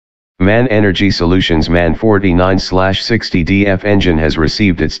MAN Energy Solutions MAN 49/60DF engine has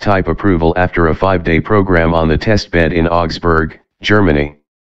received its type approval after a 5-day program on the testbed in Augsburg, Germany.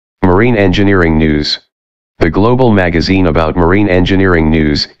 Marine Engineering News. The global magazine about marine engineering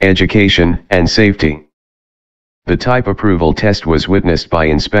news, education, and safety. The type approval test was witnessed by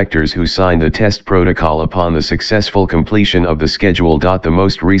inspectors who signed the test protocol upon the successful completion of the schedule.The, the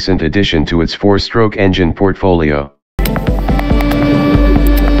most recent addition to its 4-stroke engine portfolio.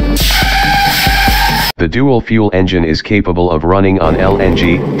 The dual-fuel engine is capable of running on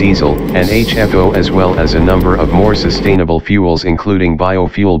LNG, diesel, and HFO as well as a number of more sustainable fuels including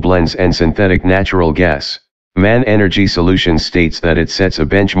biofuel blends and synthetic natural gas. MAN Energy Solutions states that it sets a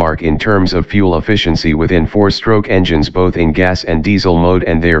benchmark in terms of fuel efficiency within 4-stroke engines both in gas and diesel mode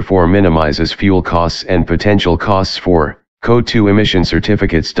and therefore minimizes fuel costs and potential costs for CO2 emission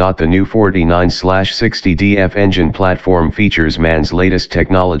certificates. The new 49/60DF engine platform features MAN's latest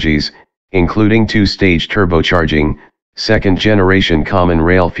technologies, including 2-stage turbocharging, 2nd-generation common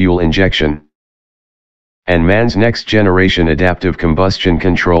rail fuel injection, and MAN's next-generation Adaptive Combustion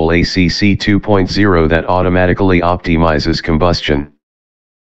Control ACC 2.0 that automatically optimizes combustion.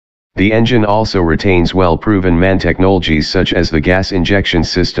 The engine also retains well-proven MAN technologies such as the gas injection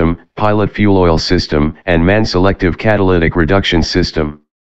system, pilot fuel oil system, and MAN Selective Catalytic Reduction system.